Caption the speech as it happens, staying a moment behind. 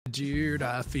Dude,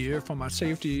 I fear for my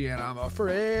safety and I'm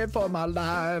afraid for my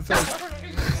life.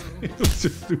 It was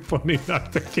just too funny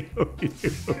not to kill you.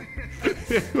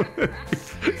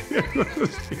 It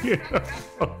was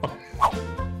beautiful.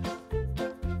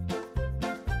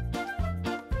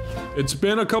 It's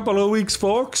been a couple of weeks,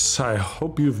 folks. I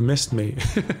hope you've missed me.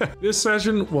 This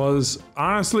session was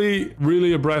honestly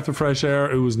really a breath of fresh air.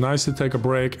 It was nice to take a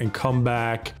break and come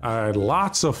back. I had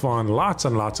lots of fun, lots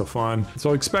and lots of fun.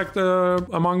 So expect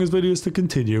Among Us videos to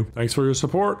continue. Thanks for your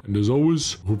support, and as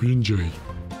always, hope you enjoy.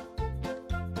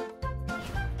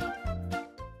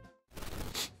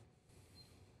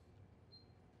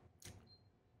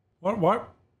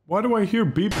 Why do I hear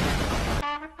beep?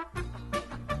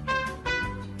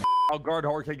 I'll guard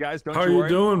Horkit, guys. Don't How you are worry.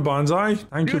 you doing, Bonsai?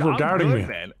 Thank you for guarding me.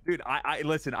 Man. Dude,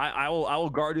 listen. I will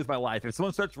guard you with my life. If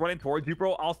someone starts running towards you,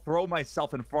 bro, I'll throw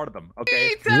myself in front of them.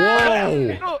 Okay?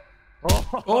 Whoa!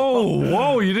 Oh,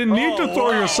 whoa! You didn't need to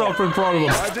throw yourself in front of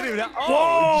them. I didn't even.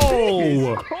 Oh,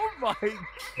 Whoa! oh my God.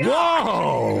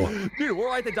 Whoa! Dude, we're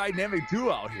like the dynamic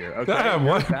duo out here. Okay? Damn!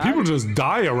 Why people just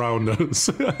die around us?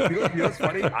 You know what's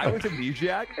funny? I was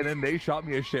amnesiac, and then they shot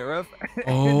me as sheriff.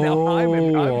 And Oh, now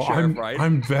I'm sheriff, right?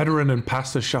 I'm veteran, and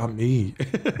Pasta shot me.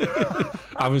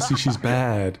 Obviously, she's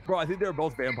bad. Bro, I think they were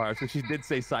both vampires, so she did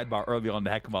say sidebar early on to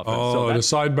heck them up. Oh, so the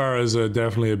sidebar is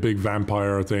definitely a big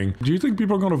vampire thing. Do you think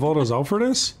people are going to vote us out for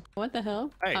this? What the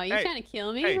hell? Hey, oh, you hey, trying to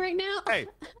kill me hey, right now?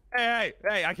 Hey,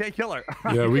 I can't kill her.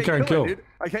 Yeah, we can't kill. Her, dude.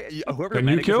 I can't. Whoever Can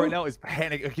your you medic kill? is right now is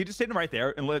panicking. Can you just stand right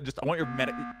there and I want your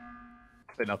medic.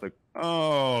 Say nothing.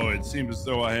 Oh, it seems as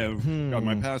though I have got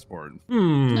my passport.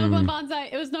 Nogla and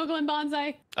Bonsai. It was Nogla and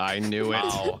Bonsai. I knew it.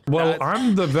 Wow. Well,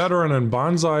 I'm the veteran, and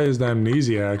Bonsai is the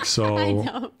amnesiac, so I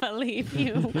don't believe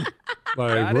you.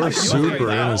 like we're super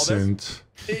innocent.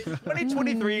 It's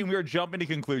 2023 and we're jumping to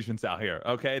conclusions out here.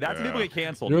 Okay, that's when people get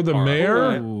canceled. You're the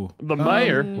tomorrow. mayor? The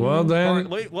mayor. Well then,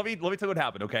 Let me tell you what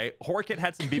happened. Okay, Horkit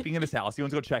had some beeping in his house. He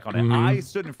wants to go check on it. I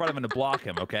stood in front of him to block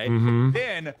him. Okay,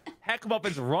 then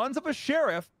Heckmuffins runs up a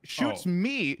sheriff, shoots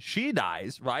me. She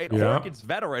dies. Right. Yeah. Horkit's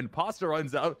veteran. Pasta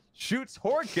runs out, shoots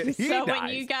Horkit. He So dies. when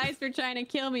you guys were trying to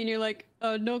kill me and you're like,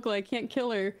 oh, Nogla, I can't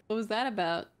kill her. What was that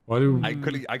about? why do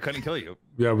I couldn't kill you.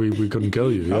 yeah we couldn't kill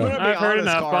you? I'm Yeah. gonna be I've heard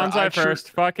honest, enough. Gar, Bonsai first.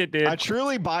 Fuck it, dude. I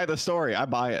truly buy the story. I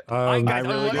buy it. I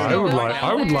really do. I would like-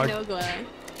 I would like- Nogla.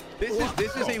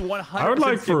 This is a 100%. I would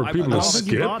like for people to don't think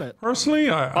you skip. bought it. Personally,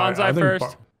 I Bonsai think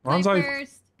first. Bonsai.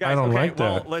 First. Guys, I don't okay, like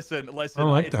well, that. listen. I don't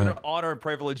like It's been that. an honor and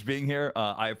privilege being here.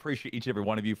 I appreciate each and every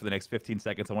one of you. For the next 15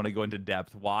 seconds, I want to go into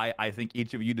depth why I think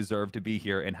each of you deserve to be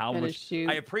here and how Gotta much shoot.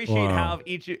 I appreciate Wow. how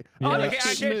each. Oh, okay, I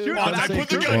can't shoot. I put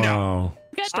the gun down. Wow,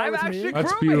 I'm actually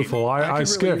that's crewing. beautiful. I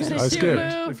skipped. use I this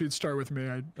skipped. move. If you'd start with me,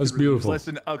 I'd That's really- beautiful.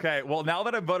 Listen, okay. Well, now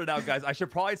that I've voted out, guys, I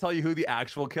should probably tell you who the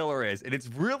actual killer is, and it's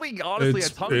really honestly a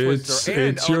tongue twister.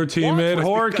 And It's your a plot teammate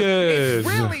twist because Horkit. It's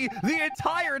really the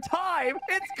entire time.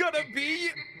 It's gonna be.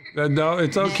 No,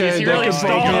 it's okay. He They really can vote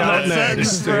stalled me on out that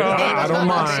next. sentence, bro. I don't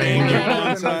mind.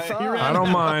 I don't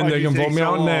mind. Why'd They you can take vote me so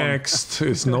out long? next.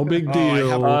 It's no big I deal.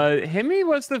 have Himmy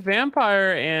was the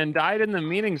vampire and died in the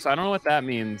meeting, so I don't know what that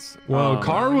means. Well,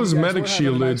 Car was you guys medic were having a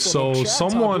shielded, nice little so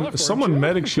chat top left, someone weren't you?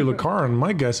 medic shielded Car, and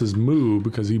my guess is Moo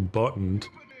because he buttoned.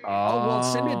 Oh, well,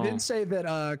 Cindy did say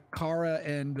that Kara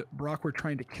and Brock were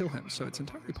trying to kill him, so it's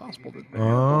entirely possible that they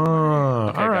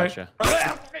Okay, All right, gotcha.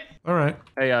 all right.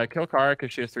 Hey, kill Kara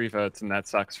because she has 3 votes, and that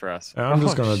sucks for us. I'm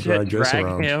just gonna shit, drag this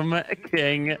around. him,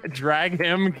 king. Drag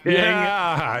him, king.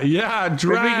 Yeah, Maybe we can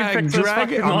drag fix this it.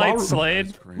 fucking light,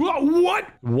 Slade. What?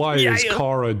 Why is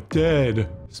Kara dead?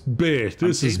 It's bait.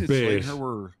 This is bait.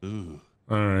 All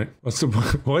right. What's the?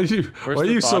 Why are you? Where's Why are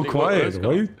the you so body?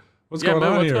 quiet? What's going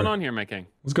on what's here? going on here, my king?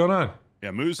 What's going on?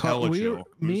 Yeah, Moo's hella chill.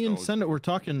 Me and Moose Senda were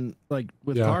talking like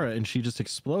with Yeah. Kara, and she just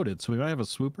exploded. So we might have a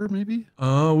swooper, maybe.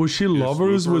 Was she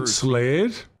lovers with swoopers.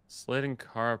 Slade? Slade and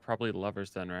Kara probably lovers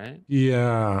then, right?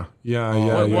 Yeah. Well,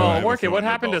 I have a Horkit, feeling what they're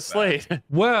happened to both Slade?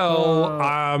 Well,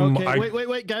 Okay,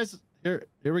 wait, guys. Here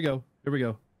we go.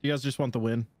 You guys just want the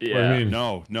win? What do you mean?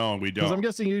 No, we Because I'm don't.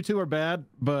 guessing you two are bad,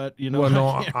 but you know. Well, no,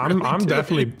 I can't I'm really do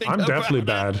definitely anything definitely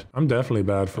about it. bad. I'm definitely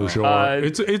bad for sure.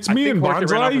 It's I me think and Horkit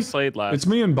ran off with Bonsai. Slade last. It's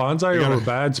me and Bonsai You who gotta- are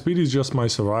bad. Speedy's just my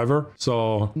survivor.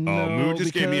 So No, Moo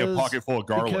just gave me a because- pocket full of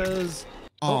garlic. Because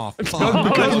Oh, fuck.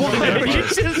 Oh, you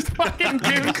just fucking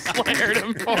doom slared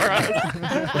him for us.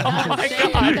 Oh my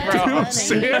god, bro.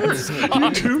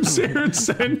 Doomsayer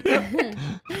send him.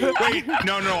 Wait,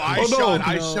 no, I Oh,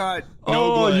 no. shot. Oh,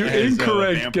 Nogla you as a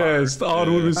incorrect vampire. guessed. Oh, it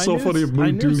would have been I so knew- funny if I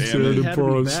Moon knew Doomsayered Cindy it had to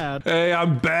for be us. bad. Hey,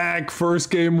 I'm back. First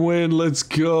game win. Let's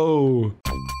go.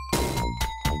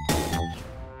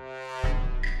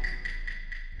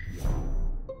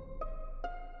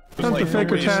 Time to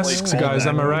fake our tasks, guys.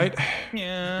 Am I right?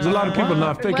 Yeah. There's a lot of people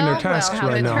not faking their tasks how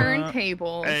right the now.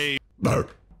 turntables. Hey, Well,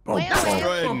 go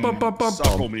ahead and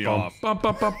suckle me off.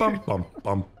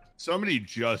 Somebody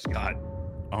just got.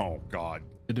 Oh God.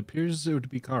 It appears it would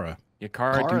be Kara. Yeah,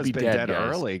 Kara Kara's do be been dead, dead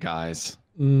guys. early, guys.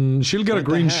 She'll get a What the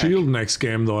green heck? shield next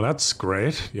game, though. That's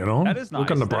great, you know? That is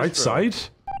Look on nice, the bright that's true. side.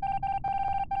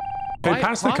 Hey, Why-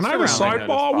 Pasta, can I have a pasta around, I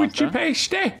sidebar with you,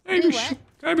 noticed, Pasty?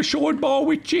 Can I have a sidebar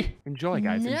with you? Enjoy,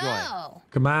 guys, enjoy. No.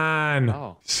 Come on.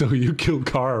 Oh. So you killed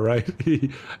Kara, right?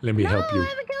 Let me help you. I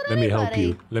haven't killed Let me help anybody.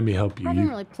 you. Let me help you. I haven't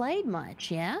really played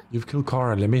much, yeah? You've killed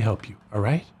Kara. Let me help you. All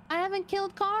right? I haven't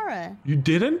killed Kara. You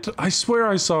didn't? I swear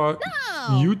I saw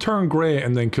No. you turn gray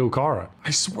and then kill Kara.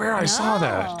 I swear I saw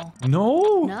that.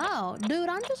 No? No, dude,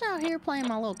 I'm just out here playing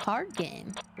my little card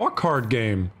game. What card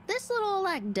game? This little,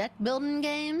 like, deck building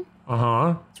game.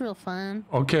 Uh-huh. It's real fun.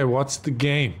 Okay, what's the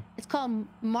game? It's called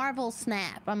Marvel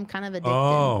Snap. I'm kind of addicted.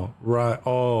 Oh, right.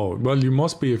 Oh, well, you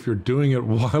must be if you're doing it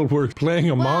while we're playing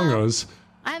Among Well, Us.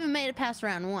 I haven't made it past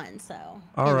round 1, so.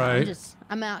 All you know, right.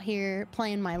 I'm out here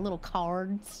playing my little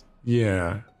cards.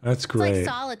 Yeah, that's It's great. like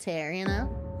solitaire, you know?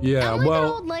 Yeah, I'm like an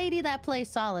well, old lady that plays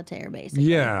solitaire, basically.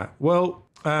 yeah. Well,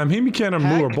 Himi Ken and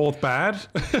Moo are Heck. both bad.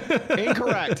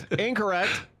 Incorrect.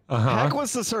 Incorrect. Heck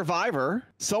was the survivor.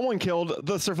 Someone killed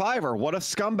the survivor. What a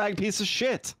scumbag piece of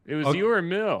shit. It was you or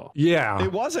Moo. Yeah.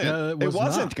 It wasn't. it it was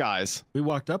wasn't, not. guys. We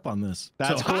walked up on this.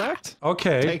 That's So- correct.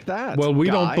 Okay. Take that, Well, we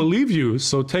don't guy. believe you,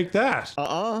 so take that.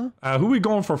 Who we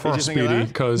going for first, think of Speedy? that?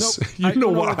 Because Nope. you I know don't know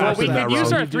what what Well, happened we that could use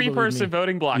round. our You do believe three-person me.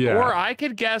 voting block, Yeah. or I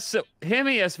could guess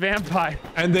Himi as vampire.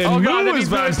 And then Oh, Moo God, that'd is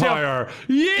be first, yeah. vampire.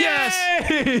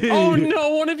 Yay! Oh no,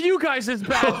 one of you guys is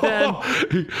bad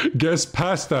then. Guess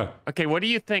Pasta. Okay, what do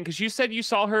you think? Because you said you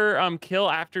saw her kill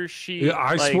after she. Yeah,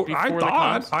 I like, I before the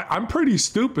thought comms? I'm pretty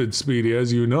stupid, Speedy,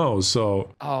 as you know.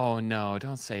 So Oh no,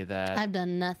 don't say that. I've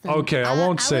done nothing. Okay, I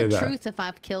won't say would that. truth if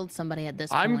I've killed somebody at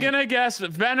this I'm point. gonna guess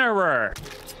Venerer.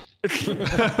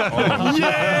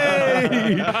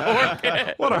 Yay!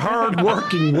 What a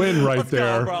hard-working win right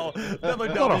there.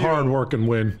 What a hard-working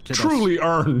win. Truly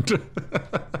earned.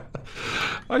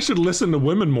 I should listen to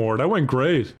women more. That went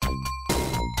great.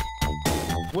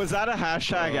 Was that a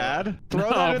hashtag ad? Throw Oh,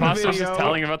 that in the Pasta was video. just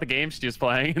telling about the game she was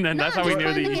playing, and then No, that's how we just knew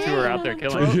that playing you the two were game. out there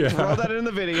killing. Yeah. Throw that in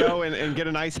the video and get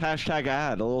a nice hashtag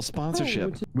ad, a little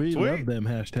sponsorship. We Sweet. love them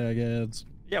hashtag ads.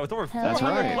 Yeah, with over That's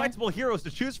 400 right. collectible heroes to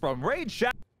choose from, raid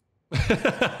chat. I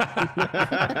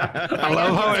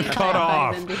love how it cut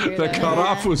off. them to hear The that.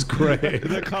 cutoff was great.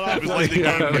 The cutoff It was like they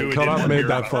Yeah, couldn't do the it, cutoff didn't made hear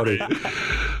that it. funny.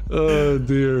 Oh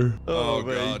dear. Oh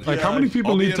God. Like, how many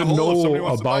people I'll be need in to a hole if somebody know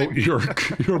wants to fight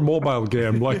about me. your mobile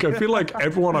game? Like, I feel like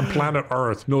everyone on planet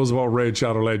Earth knows about Raid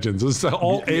Shadow Legends. It's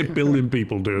all 8 billion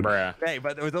people, dude. Bruh. Hey,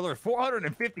 but there was over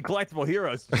 450 collectible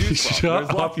heroes to choose from. Shut There's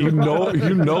up! lots You of-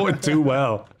 know it too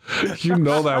well. You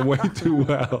know that way too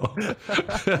well.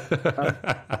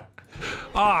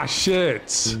 Ah,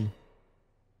 shit.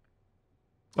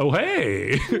 Oh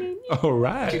hey! All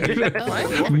right,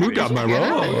 Moo got my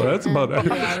roll. That's about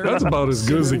as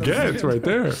good as it gets right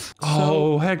there.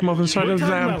 Oh heck, Muffins tried to we're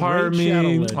talking about vampire Raid Shadow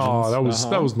me. Legends. Oh, that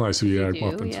was nice of you, Heck do,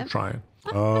 Muffins, yeah. for trying.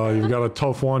 Oh, you've got a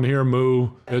tough one here, Moo.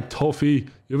 A toughie.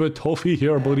 You have a toughie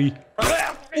here, buddy.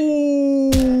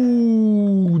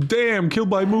 Ooh, damn! Killed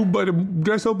by Moo, but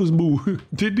dressed up as Moo.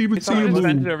 Didn't even see Someone him just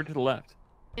bent move. it over to the left.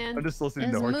 I'm just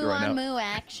listening There's to moo Horkit right on now. moo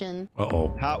action.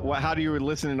 Uh-oh. How do you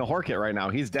listen to Horkit right now?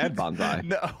 He's dead, Bonsai.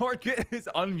 No, Horkit is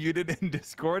unmuted in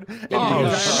Discord.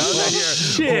 Oh, Shit.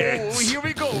 shit. Oh, here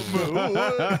we go, Moo.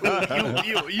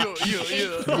 You.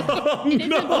 It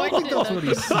is unfortunate That's what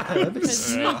he said.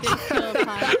 because Moo did kill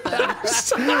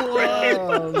Pasta.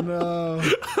 Oh no.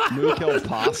 Moo killed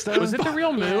pasta? Was it the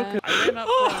real Moo? 'Cause I ran up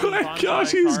Oh from my Bonsai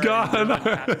gosh, he's Car and gone. went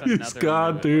past He's another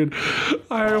gone, Moo. dude.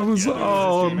 I was,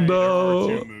 oh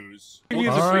no. Can you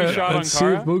use All a free right, shot on let's see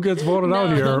if Kara? Moo gets voted out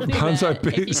No, here. don't do that. Bonsai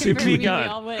If you see convert me, gun.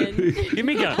 I'll win. Give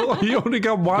me gun. Oh, he only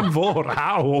got one vote.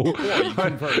 How?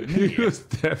 He was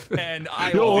deaf. And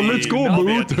I Yo, will let's be go, not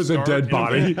Moo. at the There's a start. dead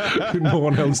body. No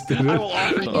one else did it.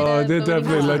 Oh, they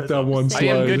definitely let that one I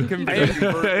am good slide.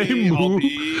 conviction. Hey, Moo.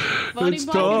 Voting Let's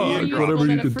block talk. is more Whatever useful you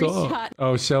than a can free talk. shot.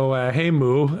 Oh, so, hey,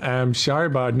 Moo. I'm sorry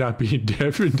about not being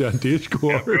different on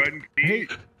Discord. Hey,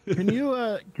 can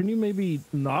you maybe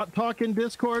not talk in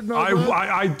Discord? No.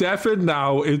 I deafened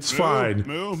now. It's fine.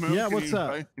 Moo, Yeah, can what's you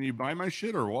up? Can you buy my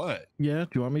shit or what? Yeah. Do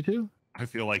you want me to? I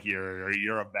feel like you're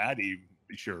a baddie.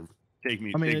 Sure, take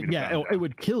me. I take me mean, to yeah, pound it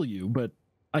would kill you, but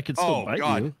I could still Oh, bite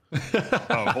God. you.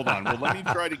 Oh, hold on. Well, let me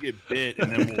try to get bit,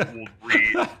 and then we'll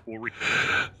read.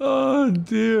 Oh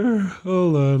dear.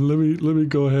 Hold on. Let me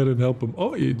go ahead and help him.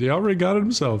 Oh, he already got it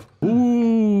himself.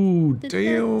 Ooh,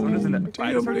 damn,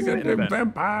 they got them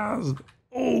vampires.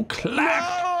 Oh, clap.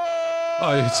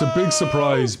 Oh, it's a big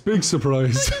surprise, big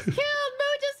surprise.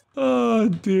 Oh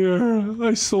dear,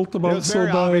 I sold them out so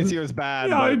bad. Obvious he was bad.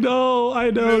 Yeah, I know.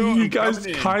 You guys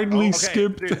kindly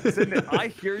skipped. Dude, I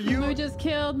hear you. Moo just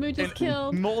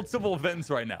killed. Multiple vents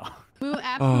right now. Moo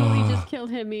absolutely just killed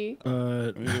Himmy.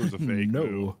 It was a fake.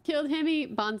 No. Killed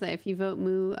Himmy. Bonsai, if you vote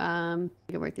Moo, make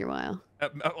it worth your while.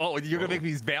 Oh, you're gonna make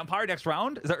me vampire next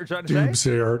round? Is that what you're trying to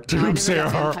say?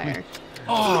 Doomsayer.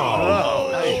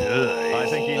 I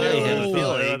think he knows.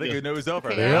 I think he knows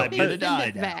over. Okay, I think Cinder's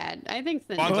bad. I think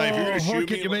Cinder. Bonsai, if you're gonna shoot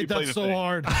Horkit, me, you let me made play that the so thing.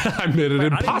 hard. I made it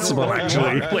impossible,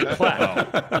 actually.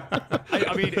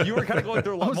 I mean, you were kind of going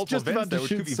through a lot was multiple just about vents there, to which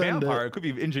shoot could be Cinder. vampire, it could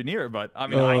be engineer, but I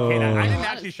mean, I can't. I didn't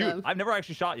actually shoot. Stuff. I've never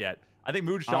actually shot yet. I think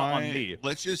Mood shot on me.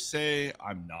 Let's just say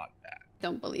I'm not bad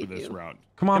Don't for believe this you. round.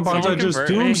 Come on, Can Bonsai, someone just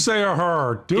convert me? doomsayer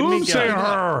her. Doomsayer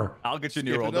her. I'll get you a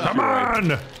new roll. Come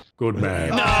on. Good man.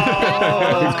 No.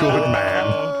 Good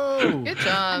man. Good I don't know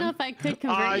job. if I could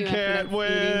convert I you. after can't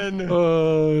that,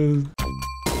 Speedy. win.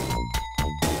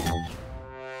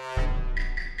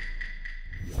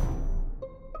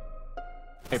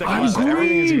 I'm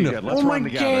green. Oh my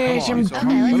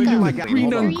gosh, I'm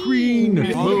green on green.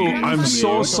 Moo, I'm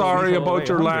so sorry about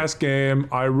your last game.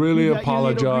 I really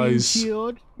apologize.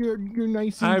 You're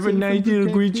nice. I have a nice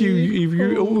little greet you if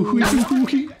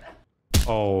you.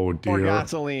 Oh Or dear.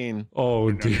 gasoline.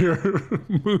 Oh dear.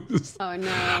 Moose. Oh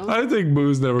no. I think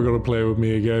Moo's never gonna play with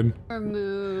me again. Or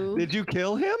Moo. Did you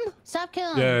kill him? Stop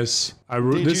killing. Yes.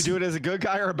 Did you do it as a good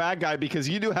guy or a bad guy? Because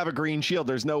you do have a green shield.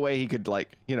 There's no way he could,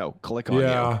 like, click on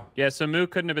Yeah. Yeah, so Moo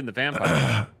couldn't have been the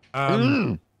vampire.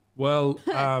 Well,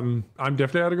 I'm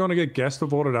definitely either going to get guest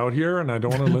voted out here, and I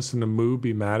don't want to listen to Moo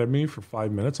be mad at me for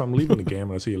 5 minutes. I'm leaving the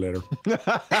game. I'll see you later.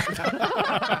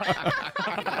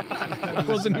 I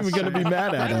wasn't even going to be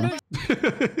mad at him.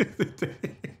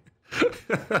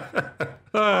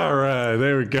 All right,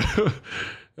 there we go.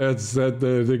 I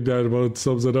think that about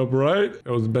sums it up, right?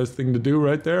 That was the best thing to do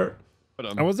right there.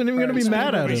 I wasn't even going to be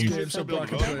mad at him.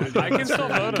 I can still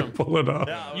vote him. Pull it up.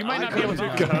 You might not be able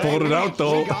to. Got voted out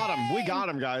though. We got him. We got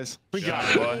him, guys. We got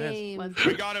it. Game.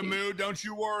 We got a mood. Don't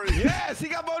you worry. Yes, he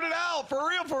got voted out. For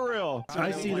real, for real.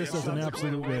 I see this as an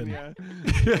absolute win.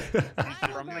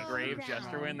 From the grave,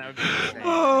 Jester win. That would be insane.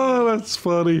 Oh, that's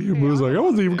funny. Moo's like, I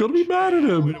wasn't even going to be mad at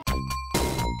him.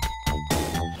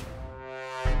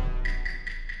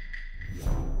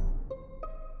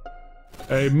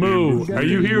 Hey Moo, are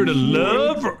you here to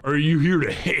love or are you here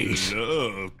to hate?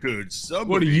 Love, could somebody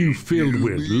What are you filled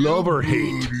with, love or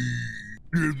hate?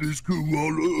 Give this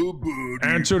koala a buddy.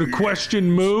 Answer the question,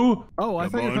 Moo. Oh, I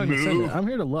thought you were Come trying on, to send Moo. it. I'm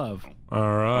here to love. All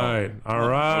right, all you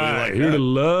right. like Here to that?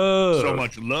 love. So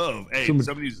much love. Hey, So much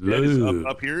somebody's dead is love.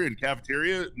 up here in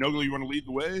cafeteria. Nogla, you want to lead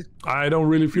the way? I don't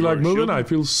really feel You like are moving. shielded? I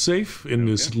feel safe in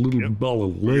this little Yep. ball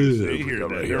of We're love. gonna stay here.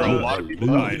 Right There are a here. lot of people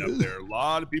dying up there. A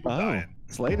lot of people Oh, dying.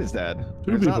 Slade is dead.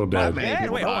 Two There's people not that dead. many Man,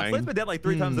 people wait, hold on. dying. Slade's been dead like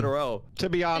 3 times in a row. To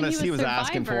be honest, he was was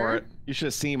asking for Survivor. it. You should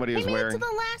have seen what he He was made it to wearing. the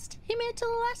last. He made it to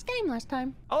the last game last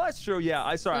time. Oh, that's true. Yeah,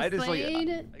 I sorry. I just like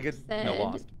Slade I get said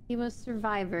lost. he was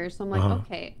survivor, so I'm like,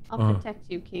 okay, I'll protect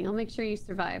you, King. I'll make sure you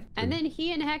survive. And then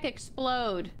he and Heck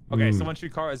explode. Okay, someone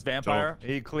shoot Kara as vampire.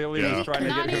 He clearly Yeah. was trying to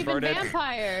Not get even converted.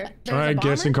 vampire. All right,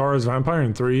 guessing Kara's vampire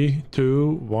in 3,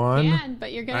 2, 1. Can,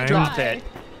 but you're gonna And- Dropped die. it.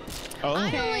 Oh.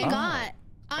 I only got.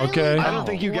 I Okay. only I I got don't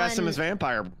think you guessed him one- as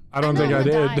vampire. I don't I think know I I'm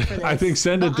gonna die did. for I this, think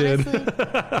Send it but did.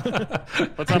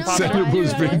 What's I on know Papa? Send it I was I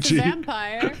was a Vinci.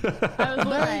 vampire. I was literally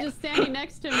But- just standing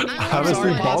next to him. and he I'm Have was a sorry,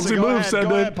 sleep like, Pasta, ballsy Go move, ahead, Send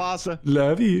go it. ahead, Pasta.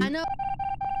 Love you. I know.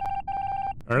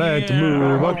 All right, Yeah.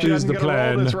 Moo, what She is doesn't the get a roll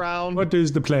plan? this round. What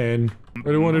is the plan? What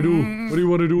do you want to do? What do you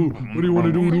want to do? What do you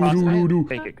want to do? Do.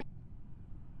 Take it.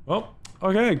 Oh,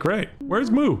 okay, great. Where's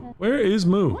Moo? Where is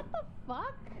Moo? What the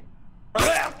fuck? There's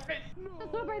a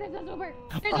swooper, there's a swooper.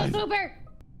 There's a swooper.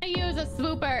 I use a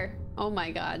swooper. Oh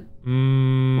my god.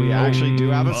 We actually do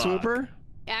have a swooper.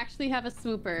 I actually have a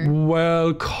swooper.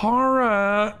 Well,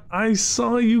 Kara, I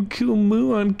saw you kill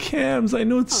Moo on cams. I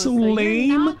know it's so you're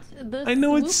lame. not the I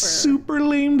know it's swooper. super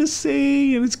lame to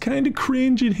say, and it's kind of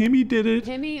cringe, and Himmy did it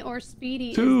Timmy or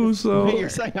Speedy too. is the So You're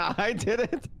saying I did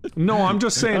it? no, I'm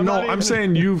just saying. I'm No, not I'm even-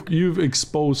 saying you've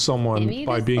exposed someone Himmy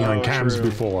by this- being on Oh, cams true.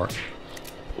 before.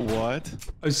 What?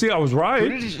 I see. I was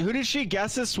right. Who did she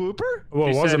guess as swooper? Well,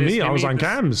 it She wasn't said, me. is I was Himmy on the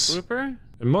cams. Swooper?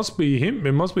 It must be him.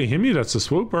 It must be Himmy that's the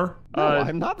swooper. No,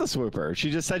 I'm not the swooper.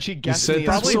 She just said she guessed said me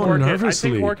that as Probably so swooper. Horkit. I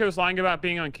nervously. think Horkit was lying about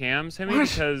being on cams, Himmy, What?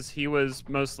 because he was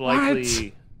most What?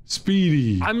 likely.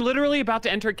 Speedy. I'm literally about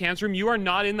to enter Cam's room. You are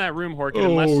not in that room, Horkit,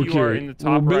 unless you are in the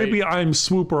top well, maybe right. I'm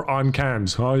swooper on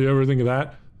cams. Huh? You ever think of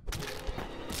that?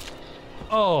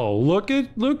 Oh, look at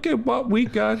what we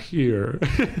got here.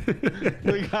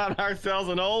 We got ourselves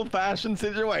an old-fashioned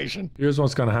situation. Here's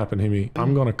what's gonna happen, Himi.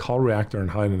 I'm gonna call reactor and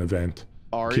hide an event.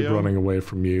 Keep running away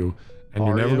from you. And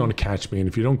you're never gonna catch me. And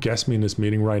if you don't guess me in this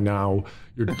meeting right now,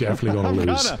 you're definitely gonna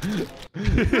lose.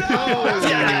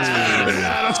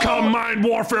 That's called mind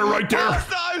warfare right there.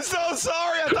 I'm so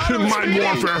sorry. I thought it was Mind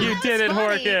warfare. You did it,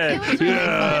 Horkit.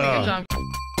 Yeah.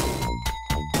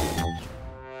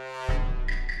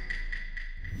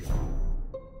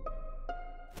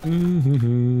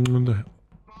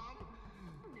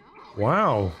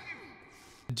 Wow.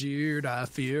 Dude, I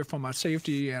fear for my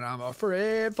safety and I'm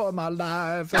afraid for my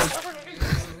life.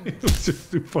 It was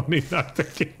just too funny not to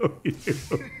kill you.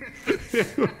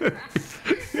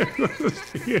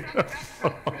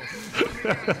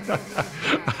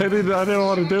 I didn't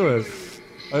want to do it.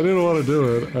 I didn't want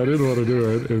to do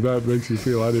it. If that makes you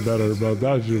feel any better, but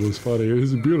that shit was funny. It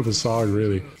was a beautiful song,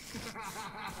 really.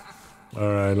 All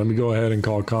right, let me go ahead and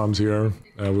call comms here.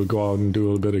 We'll go out and do a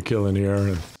little bit of killing here.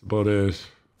 That's about it.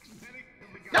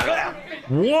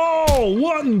 Whoa!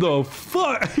 What in the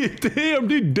fuck? Damn,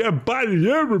 these dead bodies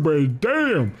everybody.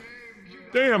 Damn.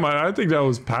 Damn, I think that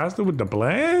was past it with the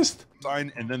blast.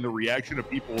 Sign, and then the reaction of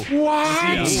people. What?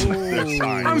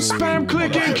 I'm spam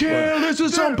clicking kill. This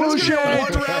is some bullshit.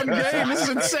 One round game. This is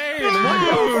insane. Dude,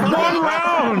 1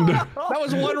 round. That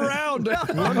was 1 round.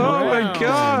 Oh my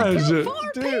gosh. Dude,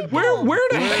 where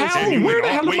the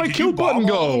hell did my kill button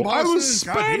go? I was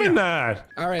spamming that.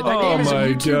 All right, that game is a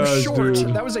YouTube short.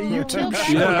 Dude. That was a YouTube short.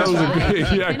 Yeah, that was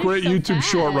a great YouTube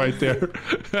short right there.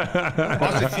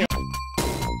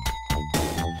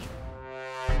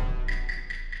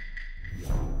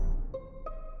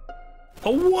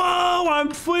 Oh, whoa,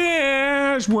 I'm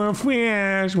flash. We're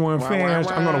flash. I'm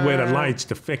gonna wear the lights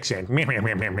to fix it.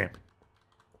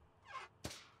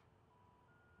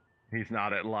 He's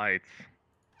not at lights.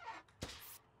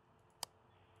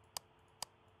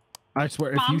 I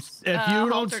swear, if you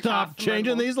don't stop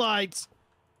changing these lights.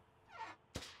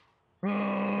 Who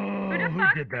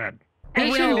did that? He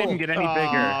didn't get any bigger.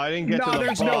 I didn't get to the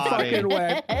there's body. no fucking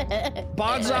way.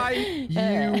 Bonsai,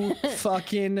 you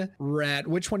fucking rat.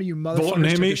 Which one of you motherfuckers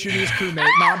took to shoot me his crewmate?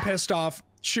 No, I'm pissed off.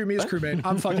 Shoot me his crewmate.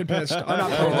 I'm fucking pissed. I'm not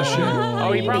playing this shit.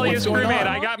 Oh, he probably is crewmate.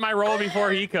 I got my roll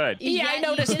before he could. Yeah, I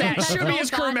noticed that. Shoot me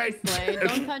his crewmate.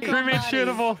 Crewmate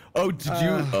shootable. Oh, did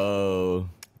you? Oh.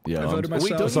 Yeah, I voted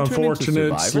myself. It's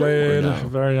unfortunate, Slade.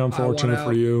 Very unfortunate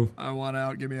for you. I want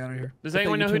out. Get me out of here. Does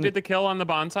anyone know who did the kill on the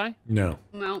bonsai? No.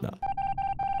 No.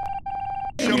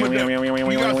 You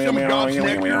got some dogs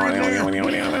neck right there.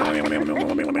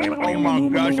 Oh my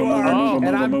gosh.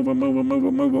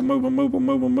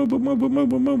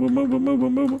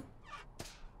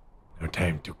 No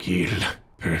time to kill.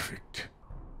 Perfect.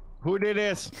 Who did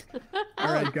this?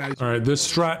 All right, guys. All right,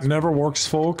 this strat never works,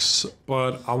 folks,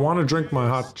 but I want to drink my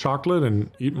hot chocolate and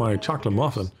eat my chocolate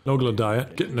muffin. Nogla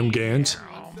diet, getting them gains.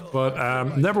 But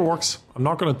never works. I'm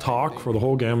not going to talk for the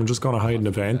whole game. I'm just going to hide an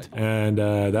event, and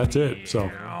that's it.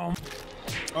 So.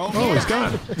 Oh, he's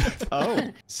gone. Oh,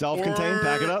 self-contained,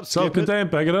 back it up. Self-contained,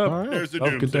 back it up. There's the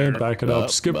Self-contained, back it up.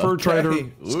 Skip for a traitor.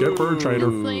 Skip for a traitor.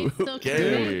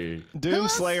 Okay.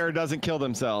 Doomslayer doesn't kill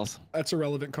themselves. That's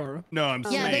irrelevant, Kara. No, I'm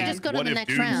saying. Yeah, they just go to what the if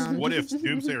next round. What if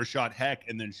Doomslayer shot Heck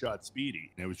and then shot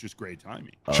Speedy? And it was just great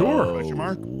timing. Sure. Question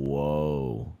mark?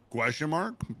 Whoa. Question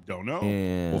mark? Don't know.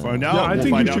 And We'll find out. Yeah, I we'll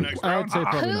think find you out should- next I round. would say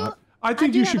probably not. I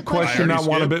think do you have should a question. question that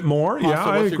one a bit more. Yeah,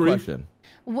 Also, I what's your agree. question?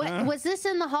 What was this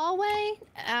in the hallway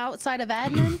outside of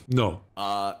admin? No.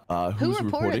 Who's reported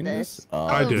reporting this? this?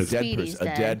 I did. Speedy's A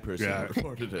dead. dead person Yeah.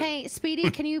 reported it. Hey, Speedy,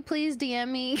 can you please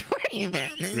DM me?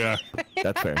 Yeah.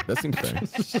 That's fair. That seems fair. Give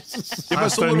us a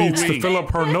Asta little needs to wink. fill up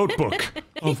her notebook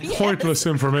of pointless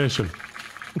information.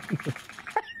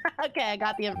 Okay, I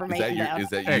got the Is information that down. you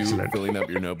Excellent. filling up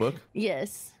your notebook?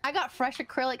 Yes. I got fresh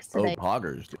acrylics Oh, today.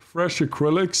 poggers. Fresh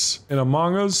acrylics in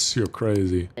Among Us? You're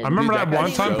crazy. I remember Dude, that that one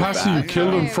guy's time, so Pastor, you bad.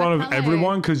 killed in What front of color?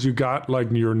 everyone because you got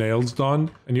like your nails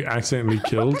done and you accidentally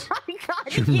killed. Oh my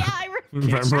god, yeah, I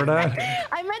Remember that?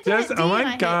 I meant to Just, hit D oh and I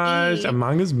my hit gosh, E.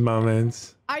 Among Us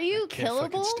moments. Are you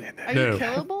killable? Are No. you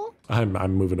killable?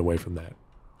 I'm moving away from that.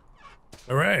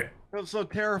 All right. That's so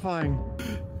terrifying.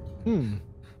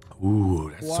 Ooh,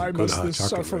 that's Why some good must hot this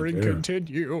chocolate suffering right there.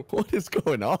 continue? What is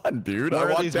going on, dude? Where I are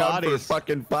walked these down for bodies?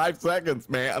 fucking 5 seconds,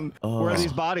 man. Where are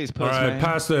these bodies, All right,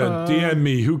 Postman? Pastor, DM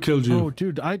me. Who killed you? Oh,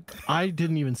 dude, I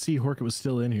didn't even see Horkit was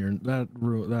still in here.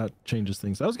 That changes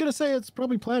things. I was gonna say it's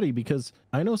probably Platty because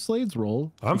I know Slade's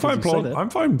role. I'm because fine. he said it. I'm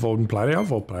fine voting Platty. I'll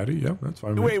vote Platty. Yeah, that's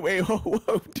fine. with me. Wait,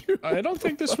 whoa, dude. I don't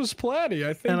think this was Platty.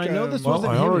 I think. And I know this Well,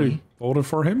 wasn't I already Himi. voted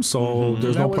for him, so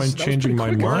there's no point changing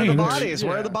my Where are the mind. bodies?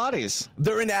 Where are the bodies?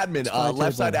 They're in admin,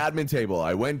 left side admin table.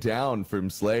 I went down from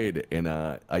Slade and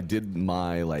I did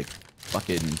my like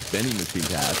fucking vending machine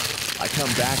task. I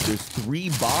come back, there's 3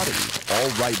 bodies all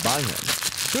right by him.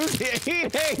 Who's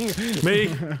eating? Me.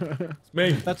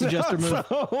 Me. That's a Jester move.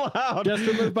 So loud.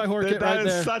 Jester move by Horkit That right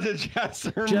is there. such a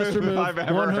Jester Jester move if move, I've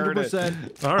ever heard it.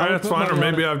 100%. All right, that's put fine. Or money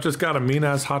on maybe it. I've just got a mean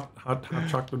ass hot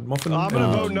chocolate muffin. I'm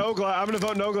gonna vote Nogla. I'm gonna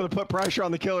vote Nogla to put pressure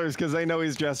on the killers because they know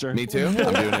he's Jester. Me too. I'm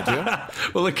doing it too.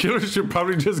 Well, the killers should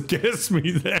probably just guess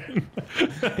me then. He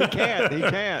can't. He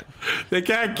can't. They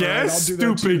can't guess. I'll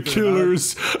do that Stupid too,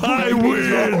 killers. I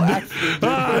win.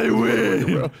 I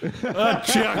win. A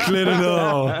chocolate and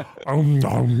all. The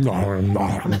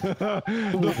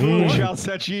food shall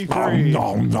set ye free. We did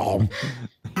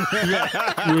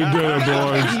it,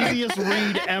 boys. Easiest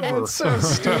read ever. So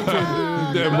stupid,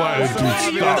 dude. Then why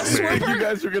did you I stop swear me? you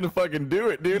guys were gonna fucking do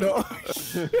it, dude. You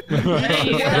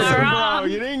didn't guess him, bro.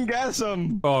 You didn't guess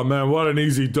him. Oh man, what an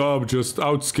easy dub. Just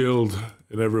outskilled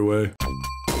in every way.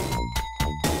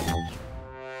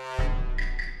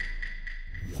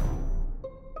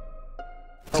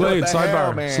 Slade, What the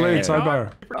hell, sidebar. man? Slade,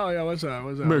 sidebar. Oh yeah, what's up?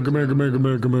 What's up? Come here, come here, come here, come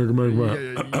here, come here, come here,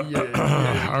 come here.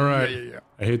 Yeah. All right.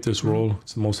 I hate this role.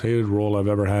 It's the most hated role I've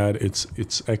ever had. It's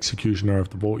executioner. I have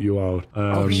to vote you out.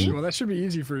 Well, that should be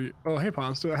easy for you. Oh, hey,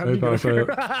 Ponster. How did you Hey, get here?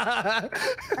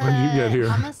 when did you get here?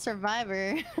 I'm a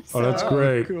survivor. Oh, that's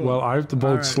great. cool. Well, I have to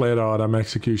vote right. Slade out. I'm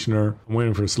executioner. I'm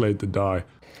waiting for Slade to die.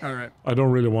 All right. I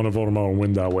don't really want to vote him out and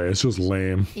win that way. It's just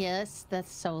lame. Yes,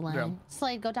 that's so lame. Yeah.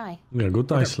 Slade, go die. Yeah, good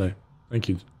die, Slade. Thank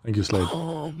you. Thank you, Slade.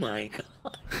 Oh my god.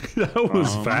 That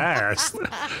was fast.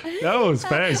 That was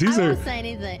fast. I won't say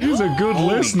anything. He's a good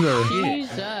listener.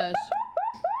 Jesus.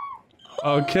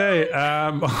 Okay.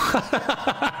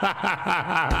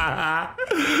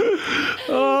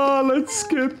 Oh, let's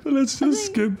skip. Let's just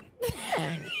skip.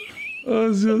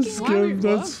 Let's just skip.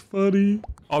 That's funny.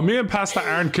 Oh, me and Pasta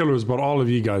aren't killers, but all of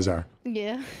you guys are.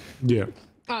 Yeah. Yeah.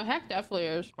 Oh, heck definitely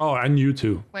is. Oh, and you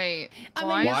too. Wait, I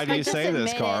why? mean, Why do you just say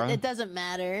this, admit Cara? It doesn't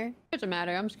matter. Doesn't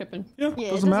matter. I'm skipping. Yeah, Yeah,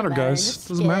 it doesn't matter, doesn't matter. guys. Just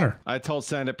Doesn't skip. matter. I told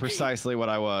Sandit precisely what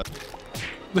I was.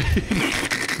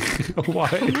 Why?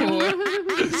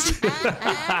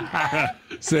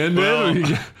 Send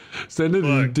it. Send it.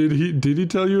 Look. Did he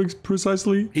tell you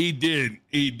precisely? He did.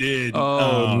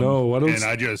 Oh no! What else?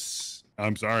 And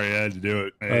I'm sorry, I had to do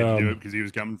it. I had to do it because he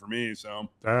was coming for me. So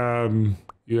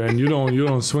Yeah, and you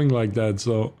don't swing like that,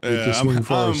 so you have to swing I'm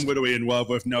first. widowy in love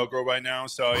with Nogla right now.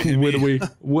 So Widowy,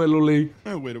 widdly,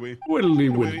 widowy. widdly,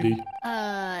 widdly.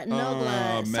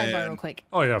 Nogla, sidebar man. real quick.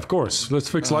 Oh yeah, of course. Let's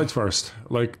fix lights first,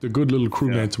 like the good little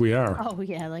crewmates we are. Oh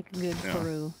yeah, like a good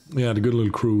crew. Yeah, the good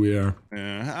little crew we are.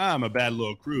 I'm a bad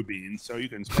little crew bean, so you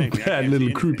can spank me. I Bad can't little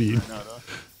see crew anything bean. right now,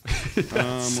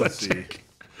 though. Let's see.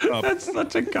 That's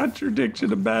such a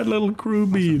contradiction. A bad little crew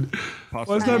bean. Why's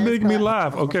that That's making me fine.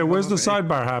 laugh? Okay, where's the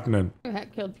sidebar happening? Who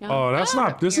heck killed John? Oh, that's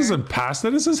not. This isn't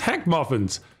pasta. This is heck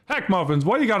muffins. Heck muffins.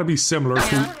 Why you gotta be similar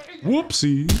to?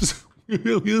 Whoopsies.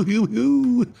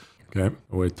 Okay,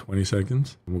 wait 20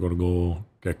 seconds. We're gonna go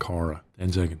get Cara.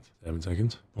 10 seconds. 7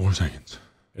 seconds. 4 seconds.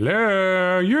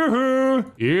 Hello, yoo-hoo.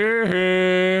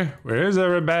 Yeah. Where's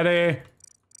everybody?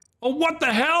 Oh, what the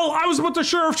hell? I was about to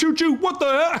sheriff shoot you. What the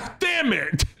heck? Damn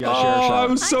it. Yeah, sheriff shot. I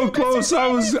was so close. I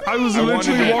was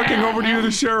literally walking over to you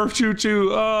to sheriff shoot you.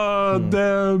 Oh,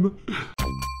 damn.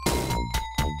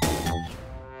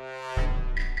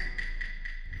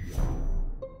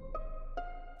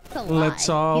 It's a lie. Let's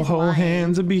all He's hold lying.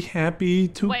 hands and be happy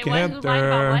Wait, what? Who lied about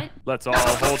together. what? Let's all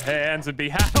hold hands and be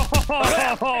happy.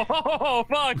 Oh,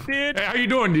 fuck, dude. Hey, how you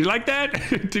doing? Did you like that?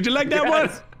 Did you like that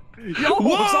Yes. one? Yo,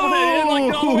 someone didn't like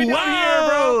it all the way down here,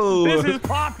 bro. Whoa. This is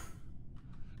pop.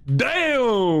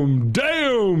 Damn.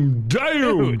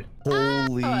 Dude.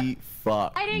 Holy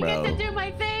fuck, I didn't bro. get to do my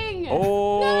thing.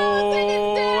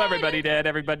 Oh, everybody dead.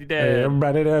 Everybody dead.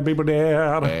 Everybody there, people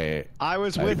there. Hey, I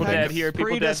was with People her dead here,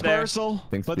 people dead there. pre-dispersal,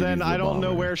 Thanks but for then using I the don't know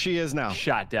bomber. where she is now.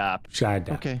 Shut up. Shut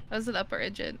up. Okay. That was an upper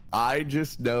agent. I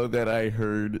just know that I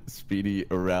heard Speedy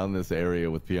around this area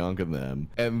with Bianca and them,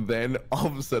 and then all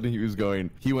of a sudden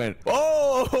he went,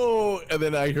 oh, and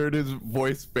then I heard his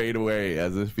voice fade away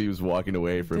as if he was walking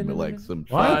away from like some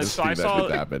So I thing that saw.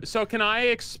 just happened. So can I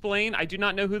explain? I do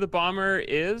not know who the bomb bomber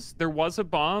is. There was a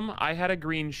bomb. I had a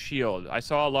green shield. I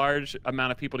saw a large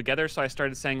amount of people together, so I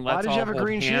started saying, "Let's all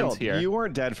hold hands here." You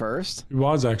weren't dead first. He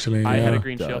was actually. I had a yeah.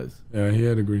 green shield. Yeah, he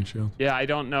had a green shield. Yeah, I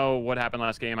don't know what happened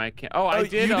last game. I can't. Oh, I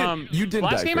did. You did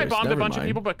last die game I first. bombed Never a bunch of mind.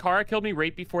 people, but Kara killed me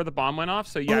right before the bomb went off.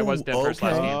 So yeah, I was dead first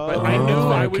okay. last game. But I knew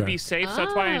I would okay. be safe, so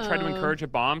that's why I tried to encourage a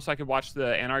bomb so I could watch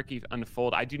the anarchy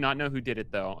unfold. I do not know who did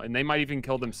it though, and they might even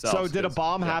kill themselves. So did a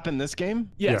bomb happen this game?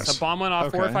 Yes, a bomb went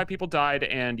off. 4 or Okay. 5 people died,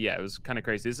 and yeah, it was kind of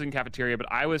crazy. This is in cafeteria,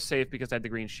 but I was safe because I had the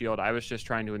green shield. I was just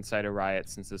trying to incite a riot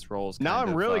since this role's Now kind I'm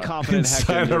of, really confident.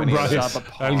 Inside a riot.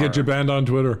 I'll get you banned on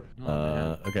Twitter.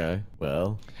 Okay.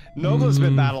 Well. Nogla's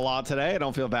been bad a lot today. I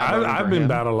don't feel bad. I've been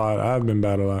bad a lot. I've been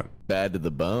bad a lot. Bad to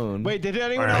the bone. Wait, did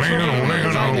anyone else vote for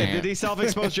him? I did. Did he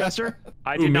self-expose Jester?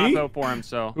 I did not vote for him,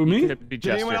 so Who, me? he could be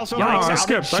Did anyone Jester. else vote for him? I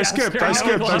skipped. I skipped. I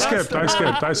skipped. I skipped. I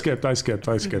skipped. I skipped. I skipped.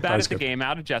 I skipped. I Bad skipped. at the game,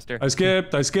 out of Jester. I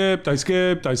skipped. I skipped. I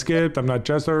skipped. I skipped. I'm not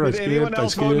Jester. I Did anyone skipped. I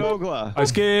else vote skipped. Nogla? I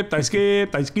skipped. I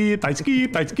skipped. I skipped. I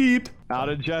skipped. I skipped. Out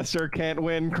of Jester, can't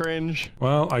win, cringe.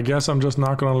 Well, I guess I'm just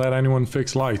not gonna let anyone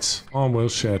fix lights. Oh well,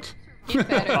 shit. You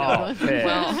better Oh, go. man.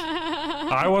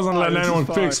 Well, I wasn't letting this is anyone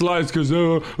fine. fix lights because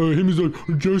him is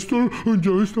like, Jester,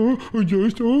 Jester,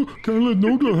 Jester, can't let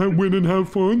Nogla win and have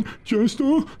fun.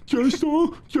 Jester, Jester,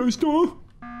 Jester.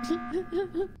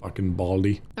 Fucking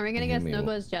baldy. are we gonna guess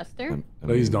Nogla's Jester?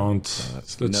 Please don't.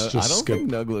 Let's No, just I don't skip.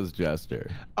 think Nogla's Jester.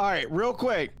 All right, real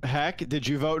quick. Heck, did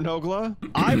you vote Nogla?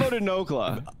 I voted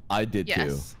Nogla. I did too.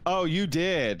 Yes. Oh, you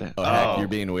did. Oh, heck, you're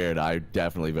being weird. I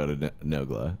definitely voted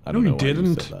Nogla. I No, don't know you why you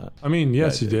didn't. said that. I mean,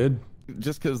 yes, you did.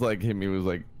 Just because like he was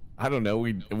like, I don't know,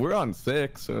 we're on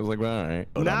 6, so I was like, well, all right.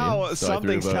 vote on Now you. So I threw a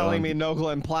something's vote telling on. me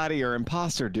Nogla and Platy are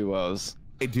imposter duos.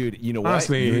 Hey, dude, you know what?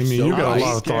 Honestly, You're Amy, so you got a right.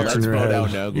 lot of thoughts in your Let's vote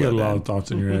head. out Nogla, You got a lot then. of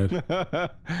thoughts in your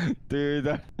head.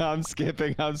 Dude, I'm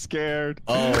skipping. I'm scared.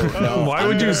 Oh, no. Why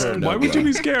would you? Nogla. Why would you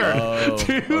be scared? Oh,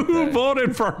 Who okay.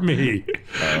 voted for me?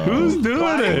 Who's doing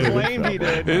Platy claimed he it?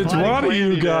 did. It's Platy one of claimed you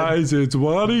he did. guys. It's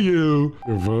one of you.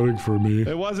 You're voting for me.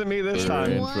 It wasn't me this You're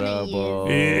in time. trouble.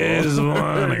 It's one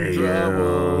of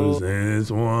Trouble. yours.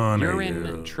 It's one You're of in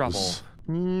yours. trouble.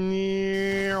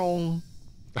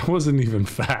 That wasn't even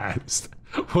fast.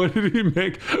 What did he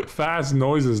make fast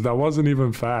noises? That wasn't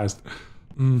even fast.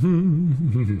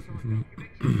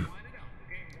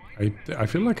 I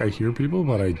feel like I hear people,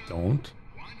 but I don't.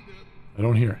 I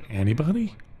don't hear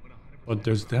anybody. But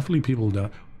there's definitely people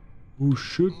that. Oh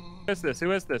shit! Who is this?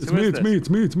 Who is this? It's Who me! is It's this? me! It's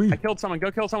me! It's me! I killed someone.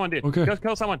 Go kill someone, dude. Okay. Go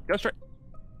kill someone. Go straight.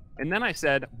 And then I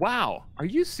said, "Wow, are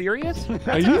you serious?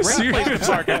 Are you Great place to serious?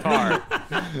 park a car."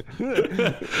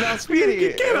 Now,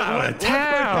 Speedy, Get out of let's pretend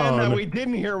that town. we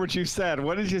didn't hear what you said.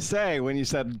 What did you say when you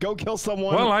said "go kill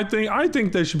someone"? Well, I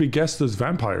think they should be guessed as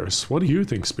vampires. What do you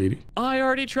think, Speedy? I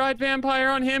already tried vampire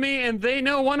on Himmy, and they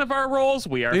know one of our roles.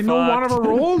 We are. They know one of fucked.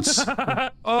 our roles?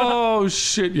 Oh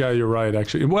shit! Yeah, you're right.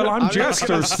 Actually, well, I'm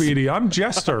Jester, Speedy. I'm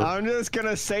Jester. I'm just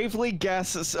gonna safely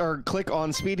guess or click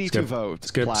on Speedy to vote.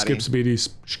 Skip, Platy. skip, Speedy.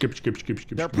 Skip.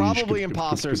 They're probably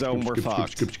imposters, and we're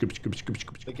fucked.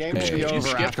 The game will be over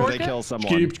after they kill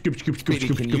someone.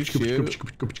 Speedy, can you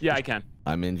shoot? Yeah, I can.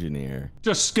 I'm engineer.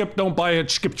 Just skip. Don't buy it.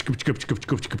 Skip.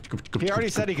 He already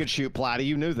said he could shoot Platy.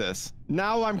 You knew this.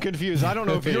 Now I'm confused. I don't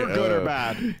know if you're good or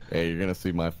bad. Hey, you're gonna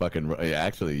see my fucking. Yeah,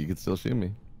 actually, you can still shoot me.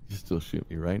 You can still shoot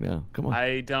me right now. Come on.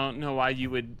 I don't know why you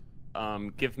would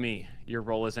give me your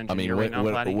role as I engineer mean, right now,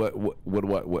 Platy.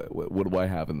 what do I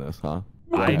have in this, huh?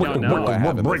 I don't know. What do I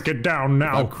have in Break this? it down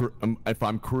now. If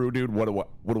I'm crew, dude, what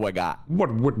do I got? What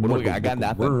do I got? I got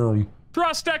nothing.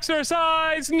 Trust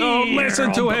exercise. Don't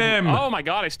listen to him. Oh my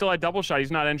god, I still had double shot.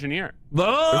 He's not engineer.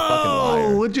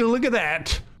 Oh, would you look at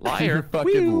that? You're Liar.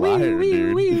 fucking liar,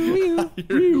 dude.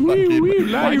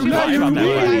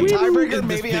 Tiebreaker,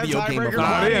 maybe I have tiebreaker.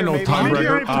 Nah, there ain't no Maybe-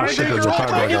 tiebreaker. Oh shit, there's a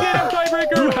tiebreaker.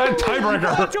 Tiebreaker. Who had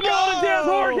tiebreaker? Come on, damn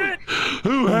Horkit.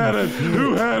 Who had it?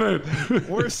 Who had it?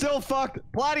 We're still fucked.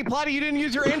 Platy, you didn't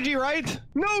use your NG, right?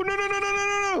 No.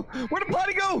 Where did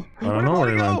Platy go? I don't know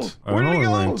where he went. I don't know where he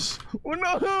went.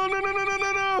 No.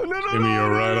 Give me your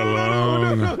right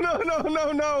alone.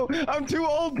 No. I'm too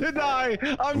old to die.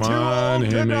 I'm Come too on, old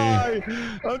to Himmy. die.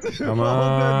 I'm too Come old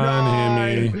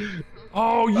on, to die. Himmy.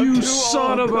 Oh, you too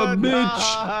son old of a to bitch!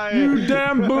 die. You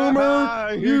damn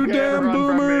boomer! You You can't damn run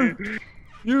from boomer! me.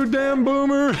 You damn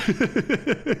boomer!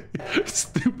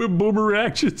 Stupid boomer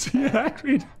reactions. Yeah,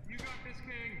 agreed.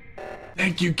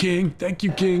 Thank you, King. Thank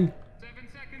you, King. 7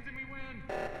 seconds and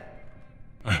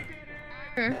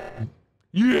we win.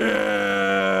 Yeah!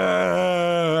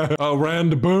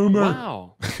 Around the boomer.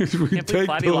 Wow. we Can't believe take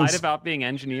Platy lied those. about being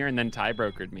engineer and then tie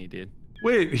brokered me, dude.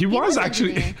 Wait, he was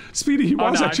actually engineer. Speedy. He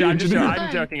was no, actually I'm engineer.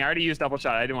 I'm joking. I already used double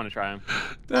shot. I didn't want to try him.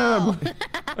 Damn,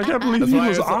 I can't believe he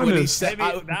was honest.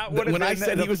 When I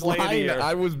said he was lying,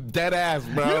 I was dead ass,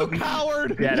 bro. You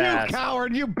coward! Dead you ass.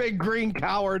 coward! You big green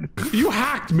coward! You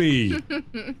hacked me.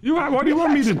 What do you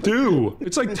want me to do?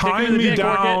 It's like tying me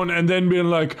down and then being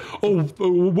like, "Oh,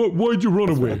 why'd you run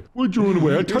away? Why'd you run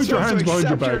away? I tied your hands behind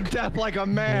your back." Accept your death like a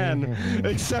man.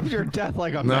 Accept your death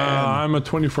like a man. Nah, I'm a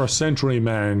 21st century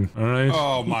man. All right.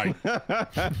 Oh my!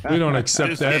 We don't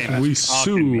accept that. We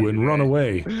sue and run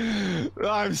away.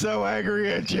 I'm so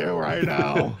angry at you right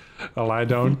now. Well, I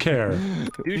don't care. My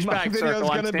Douchebag video is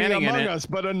circle. I'm going to be standing in Among it. Us,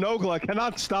 but a Nogla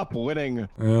cannot stop winning.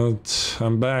 Well,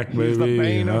 I'm back, baby. He's the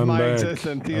bane of I'm my back.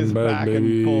 existence. He I'm is back, back in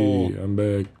baby. full. I'm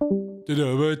back.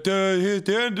 Hit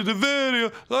the end of the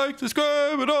video. Like,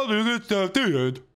 subscribe, and all the good stuff. The end.